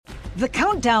The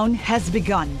countdown has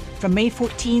begun. From May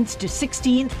 14th to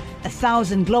 16th,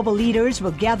 1,000 global leaders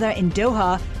will gather in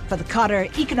Doha for the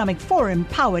Qatar Economic Forum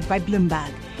powered by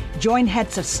Bloomberg. Join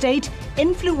heads of state,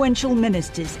 influential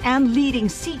ministers, and leading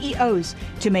CEOs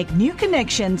to make new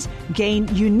connections,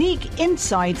 gain unique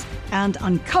insights, and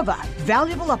uncover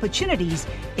valuable opportunities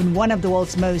in one of the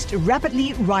world's most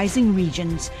rapidly rising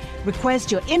regions.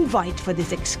 Request your invite for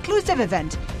this exclusive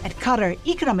event at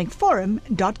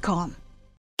QatarEconomicForum.com.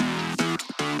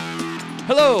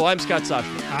 Hello, I'm Scott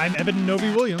Soshman. I'm Eben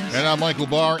Novy-Williams. And I'm Michael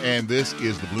Barr, and this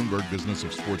is the Bloomberg Business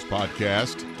of Sports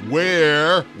podcast,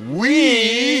 where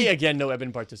we again, no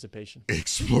Eben participation.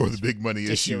 Explore the big money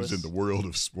issues in the world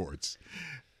of sports.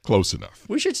 Close enough.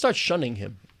 We should start shunning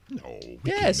him. No, we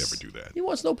can never do that. He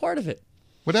wants no part of it.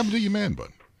 What happened to your man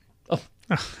bun? Oh.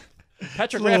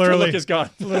 Patrick Rafter look is gone.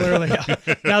 A little early.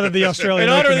 Now that the Australian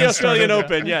In honor Open of the Australian started,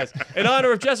 Open, yes. In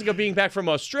honor of Jessica being back from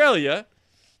Australia.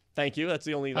 Thank you. That's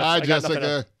the only. Hi,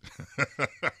 Jessica.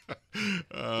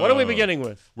 What are we beginning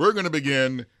with? We're going to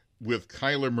begin with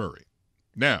Kyler Murray.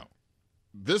 Now,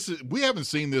 we haven't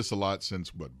seen this a lot since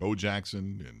Bo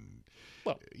Jackson and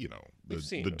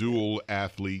the dual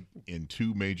athlete in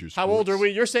two major sports. How old are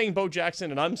we? You're saying Bo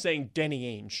Jackson, and I'm saying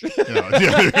Danny Ainge.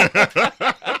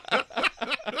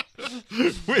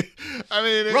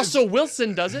 Russell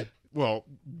Wilson does it. Well,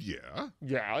 yeah.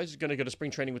 Yeah, he's going to go to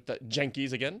spring training with the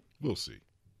Yankees again. We'll see.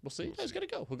 We'll see. He's going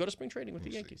to go. He'll go to spring training with the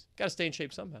Yankees. Got to stay in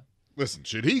shape somehow. Listen,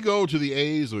 should he go to the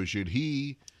A's or should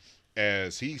he,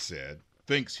 as he said,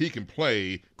 thinks he can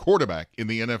play quarterback in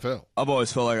the NFL? I've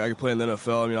always felt like I could play in the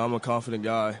NFL. I mean, I'm a confident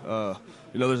guy.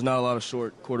 There's not a lot of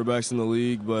short quarterbacks in the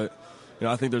league, but,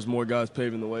 I think there's more guys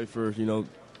paving the way for,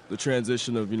 the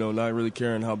transition of, not really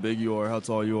caring how big you are, how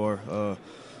tall you are.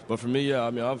 But for me,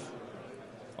 I've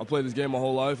played this game my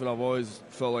whole life, and I've always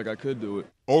felt like I could do it.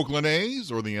 Oakland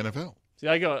A's or the NFL? See,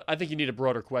 I think you need a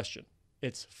broader question.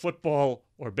 It's football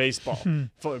or baseball.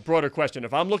 For a broader question.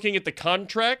 If I'm looking at the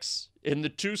contracts in the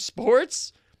two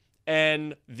sports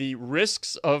and the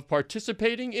risks of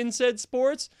participating in said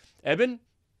sports, Eben,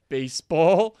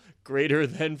 baseball greater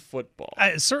than football.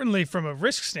 Certainly from a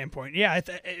risk standpoint, yeah.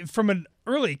 From an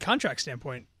early contract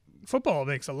standpoint, football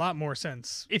makes a lot more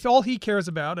sense. If all he cares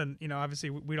about, and obviously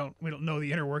we don't know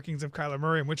the inner workings of Kyler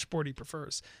Murray and which sport he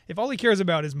prefers. If all he cares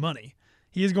about is money,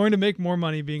 he is going to make more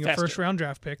money being a first-round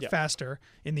draft pick faster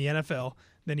in the NFL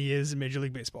than he is in Major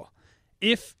League Baseball.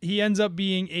 If he ends up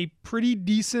being a pretty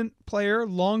decent player,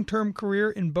 long-term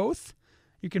career in both,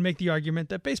 you can make the argument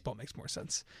that baseball makes more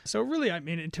sense. So really,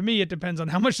 to me, it depends on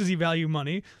how much does he value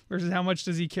money versus how much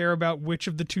does he care about which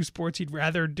of the two sports he'd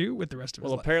rather do with the rest of his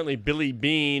life. Well, apparently Billy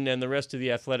Beane and the rest of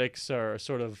the Athletics are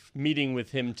sort of meeting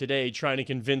with him today, trying to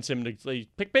convince him to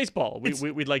pick baseball.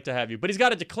 We'd like to have you. But he's got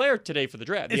to declare today for the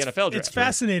draft, the NFL draft. It's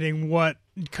fascinating what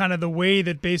kind of the way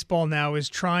that baseball now is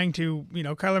trying to,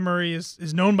 Kyler Murray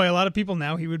is known by a lot of people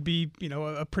now. He would be,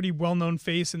 a pretty well-known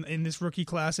face in this rookie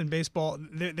class in baseball.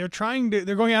 They're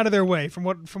going out of their way from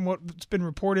what's been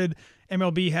reported.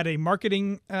 MLB had a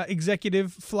marketing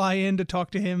executive fly in to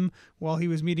talk to him while he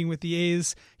was meeting with the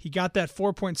A's. He got that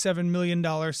 $4.7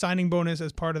 million signing bonus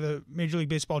as part of the Major League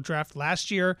Baseball draft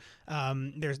last year.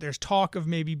 There's talk of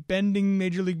maybe bending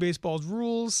Major League Baseball's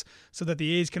rules so that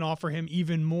the A's can offer him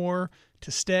even more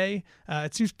to stay.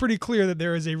 It seems pretty clear that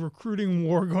there is a recruiting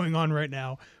war going on right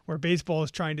now where baseball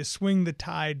is trying to swing the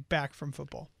tide back from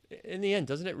football. In the end,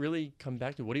 doesn't it really come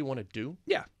back to what do you want to do?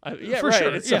 Yeah, for right.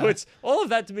 Sure. So it's all of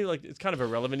that to me, it's kind of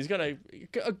irrelevant. He's got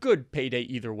a good payday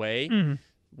either way. Mm-hmm.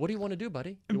 What do you want to do,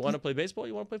 buddy? You want to play baseball?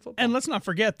 You want to play football? And let's not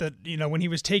forget that, when he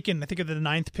was taken, I think, at the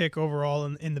 9th pick overall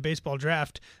in the baseball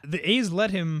draft, the A's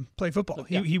let him play football.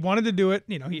 Yeah. He wanted to do it.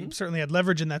 He certainly had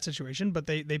leverage in that situation, but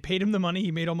they paid him the money.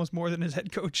 He made almost more than his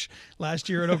head coach last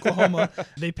year at Oklahoma.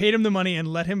 They paid him the money and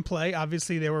let him play.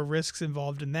 Obviously, there were risks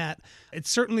involved in that. It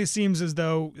certainly seems as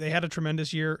though they had a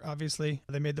tremendous year, obviously.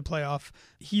 They made the playoff.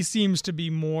 He seems to be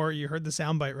more, you heard the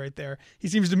soundbite right there, he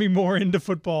seems to be more into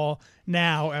football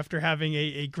now after having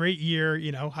a great year,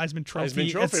 Heisman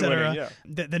Trophy, etc.,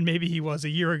 than maybe he was a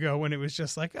year ago when it was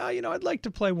just like, I'd like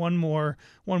to play one more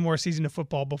season of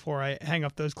football before I hang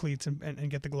up those cleats and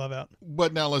get the glove out.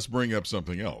 But now let's bring up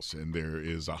something else, and there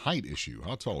is a height issue.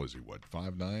 How tall is he?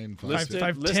 5'9", listed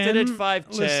at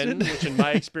 5'10", which in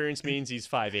my experience means he's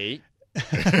 5'8".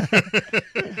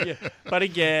 Yeah. But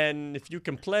again, if you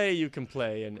can play, you can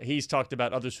play. And he's talked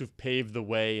about others who've paved the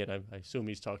way, and I assume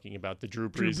he's talking about the Drew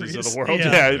Breeses of the world.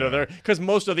 Yeah, because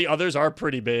most of the others are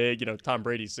pretty big. Tom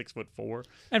Brady's 6'4".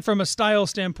 And from a style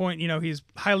standpoint, he's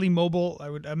highly mobile. I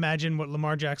would imagine what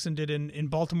Lamar Jackson did in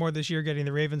Baltimore this year, getting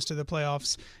the Ravens to the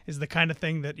playoffs, is the kind of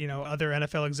thing that other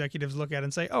NFL executives look at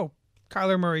and say, oh,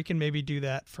 Kyler Murray can maybe do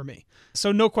that for me.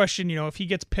 So no question, if he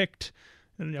gets picked,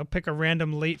 pick a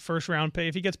random late first round pay.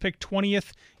 If he gets picked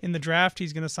 20th in the draft,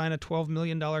 he's going to sign a $12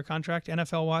 million contract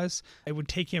NFL wise. It would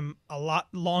take him a lot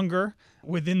longer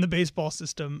within the baseball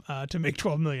system to make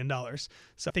 $12 million.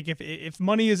 So I think if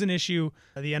money is an issue,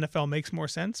 the NFL makes more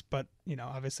sense. But,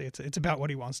 obviously it's about what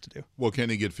he wants to do. Well, can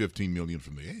he get $15 million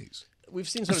from the A's? We've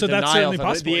seen sort of denial from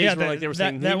possible. The A's were like they were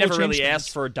saying he never really asked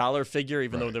things. for a dollar figure,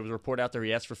 even though there was a report out there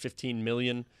he asked for $15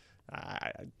 million.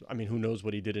 I mean, who knows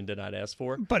what he did and did not ask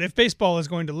for. But if baseball is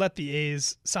going to let the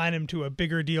A's sign him to a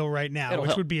bigger deal right now,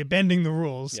 which would be bending the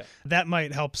rules, that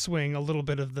might help swing a little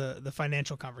bit of the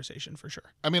financial conversation for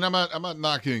sure. I mean, I'm not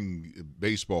knocking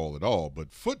baseball at all,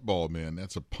 but football, man,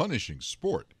 that's a punishing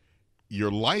sport. Your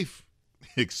life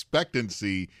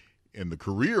expectancy in the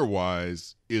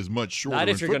career-wise is much shorter not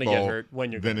if you're going to get hurt when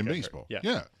you're than in baseball. Hurt.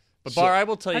 Yeah. But Bar, I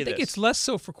will tell you I think it's less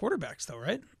so for quarterbacks, though,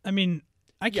 right? I mean,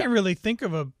 I can't really think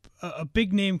of a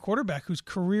big name quarterback whose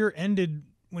career ended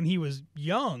when he was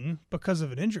young because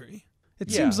of an injury. It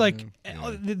seems like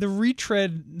the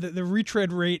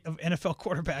retread rate of NFL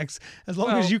quarterbacks, as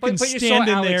long as you can stand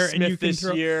in there and you can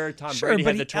throw. Year, Tom Brady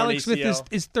had the torn Alex Smith ACL.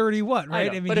 is 30 what,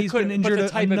 right? I mean, he's been injured but the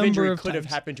type a number of injury of could times.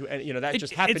 have happened to that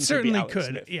just happened It certainly to be Alex could,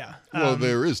 Smith. yeah. Well,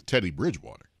 there is Teddy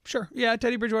Bridgewater. Sure. Yeah,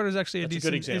 Teddy Bridgewater is actually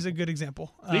Is a good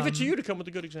example. Leave it to you to come with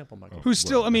a good example, Michael. Who's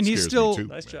still? I mean, he's still.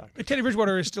 Nice job. Teddy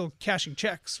Bridgewater is still cashing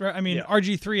checks, right? I mean,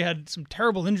 RG3 had some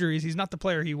terrible injuries. He's not the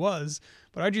player he was,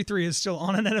 but RG3 is still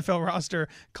on an NFL roster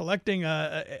collecting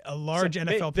a large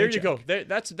NFL paycheck. There you go.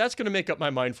 That's going to make up my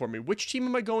mind for me. Which team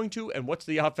am I going to, and what's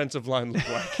the offensive line look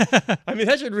like? I mean,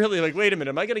 that should really wait a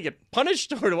minute. Am I going to get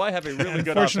punished, or do I have a really good offensive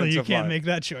line? Unfortunately, you can't make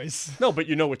that choice. No, but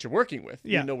you know what you're working with.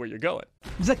 Yeah. You know where you're going.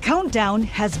 The countdown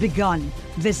has begun.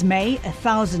 This May,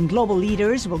 1,000 global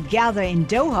leaders will gather in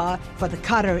Doha for the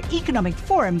Qatar Economic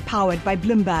Forum powered by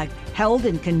Bloomberg, held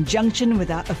in conjunction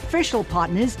with our official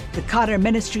partners, the Qatar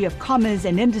Ministry of Commerce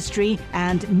and Industry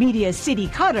and Media City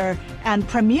Qatar, and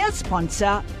premier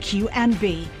sponsor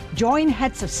QNB. Join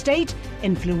heads of state,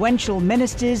 influential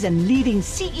ministers, and leading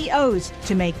CEOs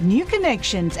to make new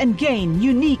connections and gain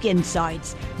unique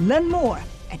insights. Learn more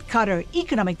at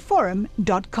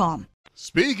QatarEconomicForum.com.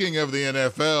 Speaking of the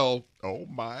NFL, oh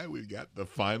my, we've got the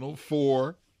Final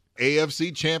Four,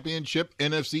 AFC Championship,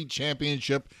 NFC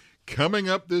Championship coming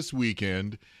up this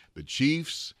weekend. The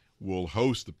Chiefs will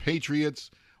host the Patriots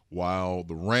while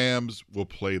the Rams will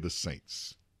play the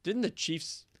Saints. Didn't the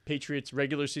Chiefs-Patriots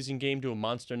regular season game do a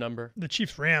monster number? The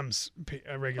Chiefs-Rams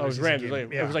regular season Rams,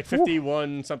 game. It was like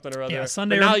 51 something or other. Yeah,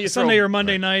 Sunday or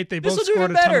Monday night, they both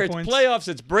scored a ton of points. It's playoffs,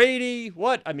 it's Brady.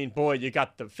 What? I mean, boy, you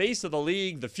got the face of the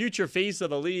league, the future face of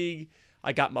the league.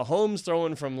 I got Mahomes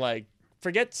throwing from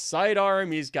forget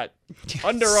sidearm. He's got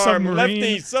underarm,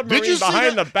 lefty, submarine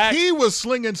behind the back. He was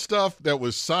slinging stuff that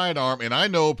was sidearm, and I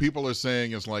know people are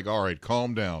saying it's like, all right,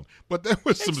 calm down. But there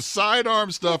was some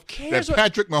sidearm stuff that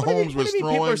Patrick Mahomes was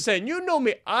throwing. People are saying, you know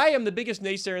me, I am the biggest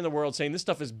naysayer in the world saying this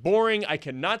stuff is boring. I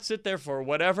cannot sit there for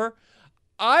whatever.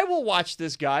 I will watch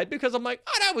this guy because I'm like,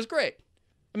 that was great.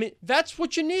 I mean, that's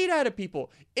what you need out of people.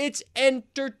 It's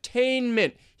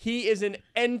entertainment. He is an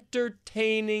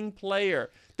entertaining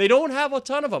player. They don't have a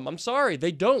ton of them. I'm sorry.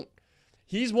 They don't.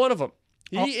 He's one of them.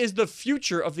 He is the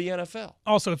future of the NFL.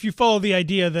 Also, if you follow the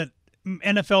idea that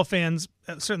NFL fans,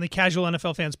 certainly casual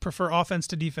NFL fans, prefer offense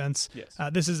to defense,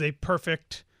 this is a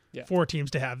perfect 4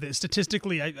 teams to have.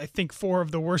 Statistically, I think 4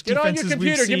 of the worst defenses we've seen. Get on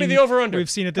your computer. Give me the over-under. We've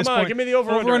seen at this point. Give me the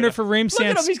over-under. Over-under for Raheem Santz. Look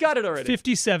at him. He's got it already.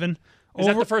 57. Is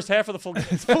that the first half of the full game?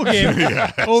 Full game.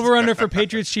 Over-under for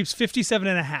Patriots Chiefs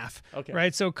 57.5. Okay.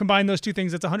 Right? So combine those two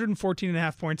things, that's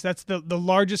 114.5 points. That's the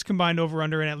largest combined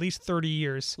over-under in at least 30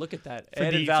 years. Look at that. For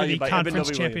Added the value by conference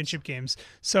championship games.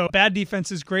 So bad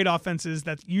defenses, great offenses,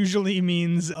 that usually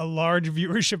means a large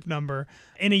viewership number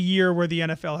in a year where the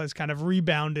NFL has kind of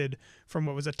rebounded from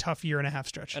what was a tough year-and-a-half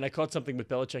stretch. And I caught something with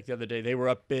Belichick the other day. They were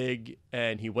up big,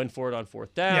 and he went for it on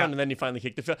 4th down, and then he finally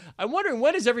kicked the field. I'm wondering,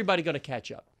 when is everybody going to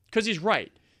catch up? Because he's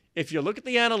right. If you look at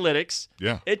the analytics,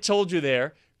 it told you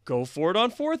there, go for it on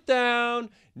 4th down.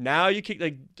 Now you kick,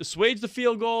 assuage the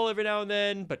field goal every now and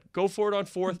then, but go for it on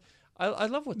 4th. I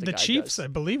love what the guy Chiefs, does. I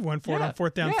believe, went for it on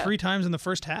 4th down 3 times in the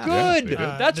first half. Good.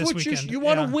 That's what you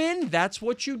want to win. That's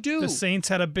what you do. The Saints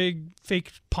had a big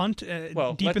fake punt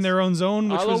deep in their own zone.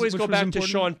 Which I'll always go back to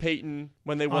Sean Payton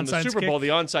when they won the Super Bowl, the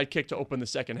onside kick to open the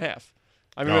second half.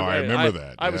 I remember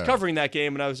that. I was covering that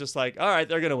game, and I was just like, all right,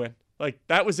 they're going to win.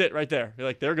 That was it right there.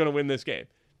 They're going to win this game.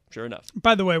 Sure enough.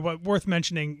 By the way, what worth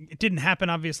mentioning, it didn't happen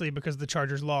obviously because the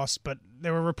Chargers lost, but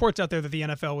there were reports out there that the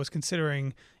NFL was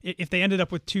considering, if they ended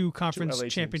up with two conference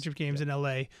championship games in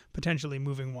LA, potentially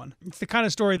moving one. It's the kind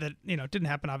of story that, didn't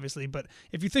happen obviously, but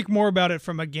if you think more about it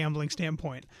from a gambling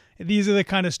standpoint, these are the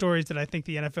kind of stories that I think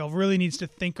the NFL really needs to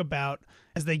think about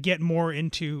as they get more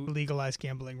into legalized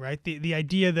gambling, right? The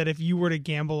idea that if you were to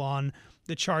gamble on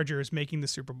the Chargers making the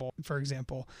Super Bowl, for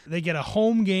example, they get a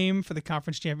home game for the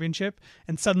conference championship,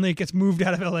 and suddenly it gets moved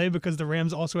out of LA because the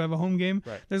Rams also have a home game.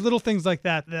 Right. There's little things like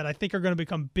that I think are going to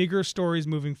become bigger stories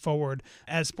moving forward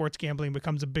as sports gambling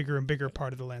becomes a bigger and bigger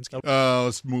part of the landscape.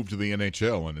 Let's move to the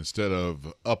NHL, and instead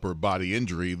of upper body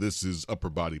injury, this is upper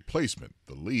body placement.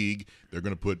 The league, they're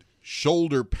going to put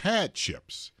shoulder pad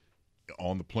chips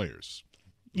on the players.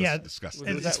 Let's discuss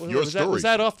it. Was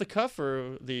that off the cuff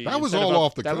or the? That was all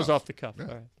off the cuff. That was off the cuff. Yeah.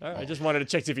 All right. I just wanted to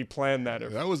check if he planned that.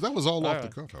 That was all off the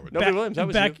cuff. Nobody Williams. That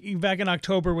was you. Back in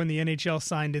October when the NHL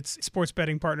signed its sports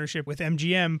betting partnership with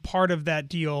MGM, part of that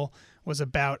deal was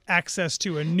about access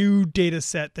to a new data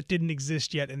set that didn't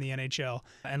exist yet in the NHL.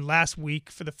 And last week,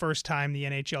 for the first time, the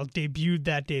NHL debuted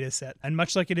that data set. And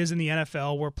much like it is in the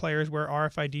NFL, where players wear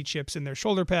RFID chips in their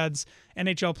shoulder pads,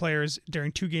 NHL players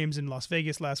during 2 games in Las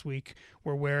Vegas last week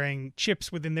were wearing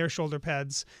chips within their shoulder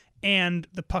pads, and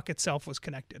the puck itself was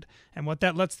connected. And what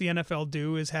that lets the NFL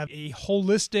do is have a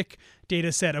holistic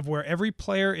data set of where every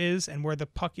player is and where the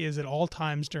puck is at all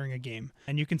times during a game.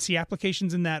 And you can see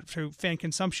applications in that for fan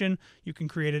consumption. You can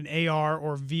create an AR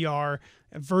or VR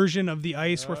version of the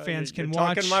ice where fans can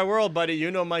watch. Talking my world, buddy.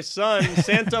 You know my son.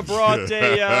 Santa brought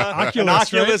an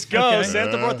Oculus Go. Okay.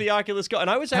 Santa brought the Oculus Go. And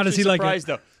I was actually surprised,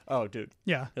 though. Oh, dude.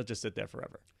 Yeah. He'll just sit there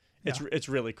forever. It's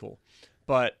really cool.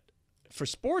 But for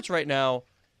sports right now,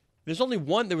 there was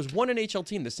one NHL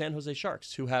team, the San Jose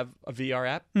Sharks, who have a VR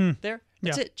app there.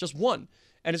 That's it, just one.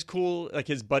 And it's cool. Like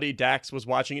his buddy Dax was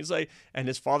watching. He's like, and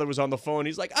his father was on the phone.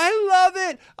 He's like, I love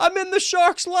it. I'm in the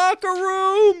Sharks locker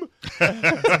room.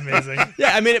 That's amazing.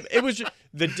 Yeah, I mean, it was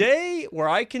the day where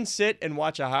I can sit and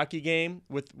watch a hockey game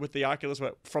with the Oculus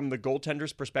from the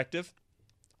goaltender's perspective.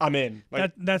 I'm in.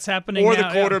 Like, that's happening or now.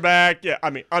 Or the quarterback. Yeah,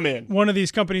 I mean, I'm in. One of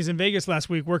these companies in Vegas last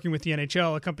week working with the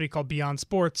NHL, a company called Beyond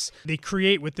Sports, they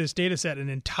create with this data set an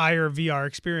entire VR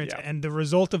experience. Yeah. And the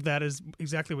result of that is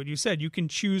exactly what you said. You can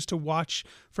choose to watch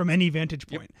from any vantage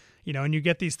point. Yep. And you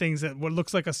get these things that what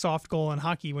looks like a soft goal in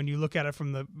hockey when you look at it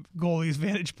from the goalie's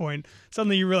vantage point.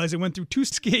 Suddenly you realize it went through 2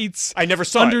 skates. I never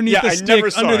saw underneath it. the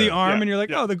stick, under the arm, and you're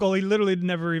like, oh, the goalie literally he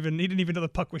didn't even know the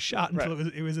puck was shot until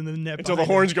it was in the net. Until the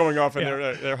horn's going off and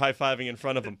they're high-fiving in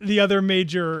front of them. The other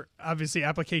major, obviously,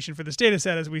 application for this data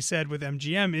set, as we said with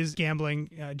MGM, is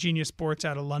gambling. Genius Sports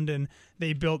out of London,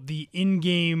 they built the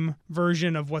in-game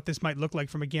version of what this might look like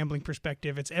from a gambling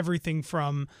perspective. It's everything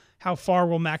from how far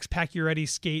will Max Pacioretty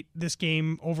skate this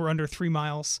game over under 3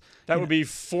 miles. That would be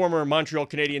former Montreal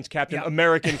Canadiens captain,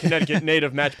 American Connecticut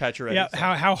native Max Pacioretty. Yeah,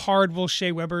 how hard will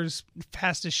Shea Weber's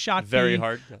fastest shot be? Very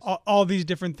hard. Yes. All these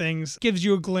different things. Gives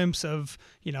you a glimpse of,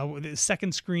 the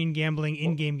second screen gambling,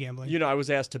 in-game gambling. I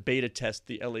was asked to beta test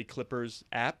the LA Clippers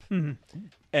app. Mm-hmm.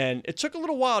 And it took a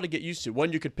little while to get used to.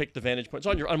 One, you could pick the vantage point.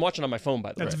 I'm watching on my phone,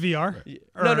 by the way. That's VR?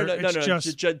 No.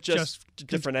 Just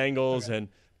different angles. Okay.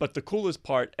 But the coolest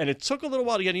part, and it took a little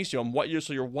while to get used to,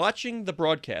 so you're watching the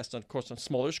broadcast, of course, on a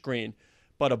smaller screen,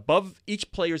 but above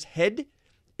each player's head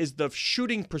is the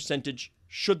shooting percentage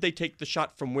should they take the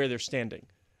shot from where they're standing.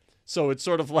 So it's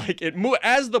sort of like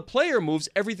as the player moves,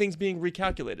 everything's being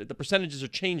recalculated. The percentages are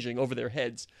changing over their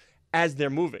heads as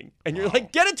they're moving. And you're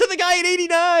like, get it to the guy at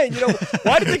 89.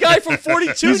 Why did the guy from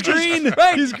 42 He's green.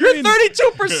 Right, He's green. You're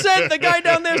 32%. The guy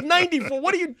down there's 94.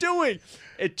 What are you doing?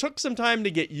 It took some time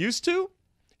to get used to.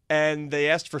 And they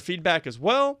asked for feedback as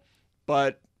well,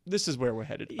 but this is where we're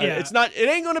headed. Yeah. It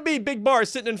ain't going to be Big Bar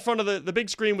sitting in front of the big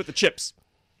screen with the chips.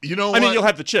 What? I mean, you'll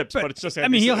have the chips, but it's just.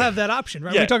 He'll have that option,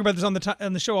 right? Yeah. We talk about this on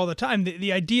the show all the time.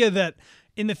 The idea that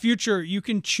in the future you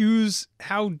can choose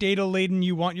how data laden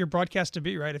you want your broadcast to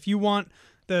be, right? If you want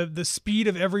the speed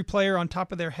of every player on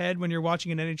top of their head when you're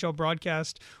watching an NHL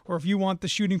broadcast, or if you want the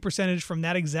shooting percentage from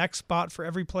that exact spot for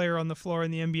every player on the floor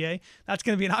in the NBA, that's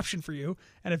going to be an option for you.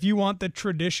 And if you want the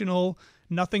traditional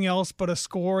nothing else but a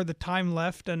score, the time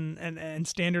left, and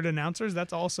standard announcers,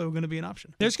 that's also going to be an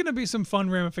option. There's going to be some fun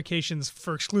ramifications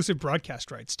for exclusive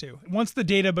broadcast rights too. Once the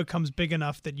data becomes big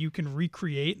enough that you can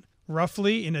recreate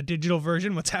roughly in a digital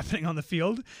version what's happening on the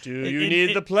field. Do you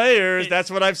need the players?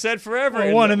 That's what I've said forever.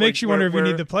 Well, one, it makes you wonder if you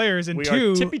need the players, and we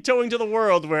two, are tippy-toeing to the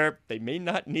world where they may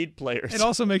not need players. It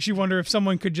also makes you wonder if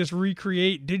someone could just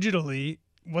recreate digitally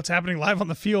what's happening live on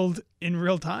the field in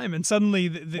real time, and suddenly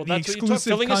the exclusive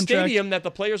filling contract, a stadium that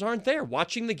the players aren't there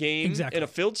watching the game in a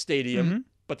filled stadium. Mm-hmm.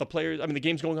 but the players, I mean, the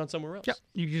game's going on somewhere else. Yeah,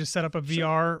 you can just set up a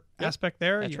VR aspect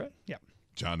there. That's right. Yeah.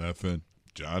 Jonathan.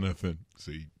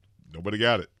 See, nobody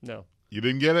got it. No. You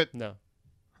didn't get it? No.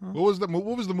 Huh? What was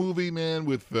the movie, man,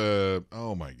 with,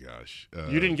 oh my gosh.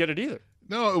 You didn't get it either.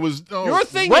 No, it was your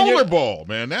thing. Rollerball,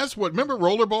 man. That's what. Remember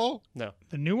Rollerball? No.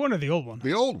 The new one or the old one?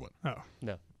 The old one. Oh.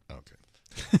 No. Okay.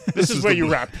 This is where you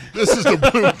wrap. This is the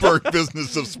Bloomberg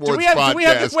Business of Sports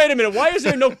podcast. Wait a minute. Why is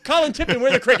there no Colin Tippin?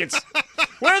 Where are the crickets?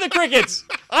 Where are the crickets?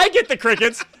 I get the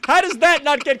crickets. How does that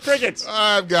not get crickets?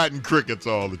 I've gotten crickets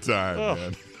all the time,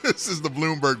 man. This is the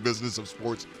Bloomberg Business of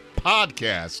Sports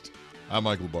podcast. I'm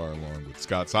Michael Barr, along with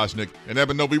Scott Soshnick and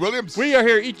Eben Novy-Williams. We are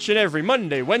here each and every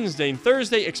Monday, Wednesday, and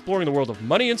Thursday exploring the world of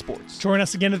money and sports. Join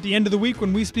us again at the end of the week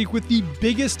when we speak with the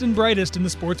biggest and brightest in the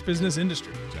sports business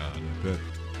industry.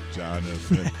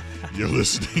 Jonathan. You're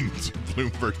listening to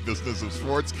Bloomberg Business of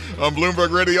Sports on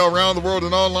Bloomberg Radio around the world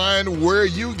and online where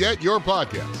you get your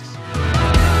podcasts.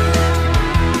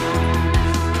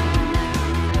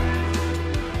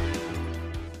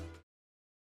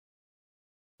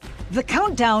 The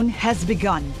countdown has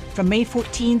begun. From May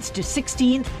 14th to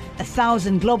 16th,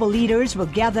 1,000 global leaders will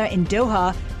gather in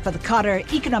Doha for the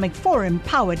Qatar Economic Forum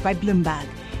powered by Bloomberg.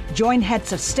 Join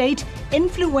heads of state,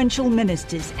 influential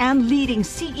ministers, and leading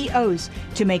CEOs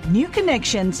to make new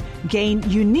connections, gain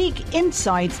unique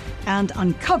insights, and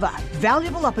uncover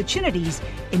valuable opportunities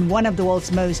in one of the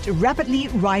world's most rapidly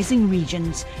rising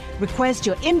regions. Request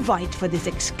your invite for this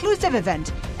exclusive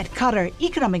event at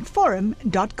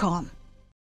QatarEconomicForum.com.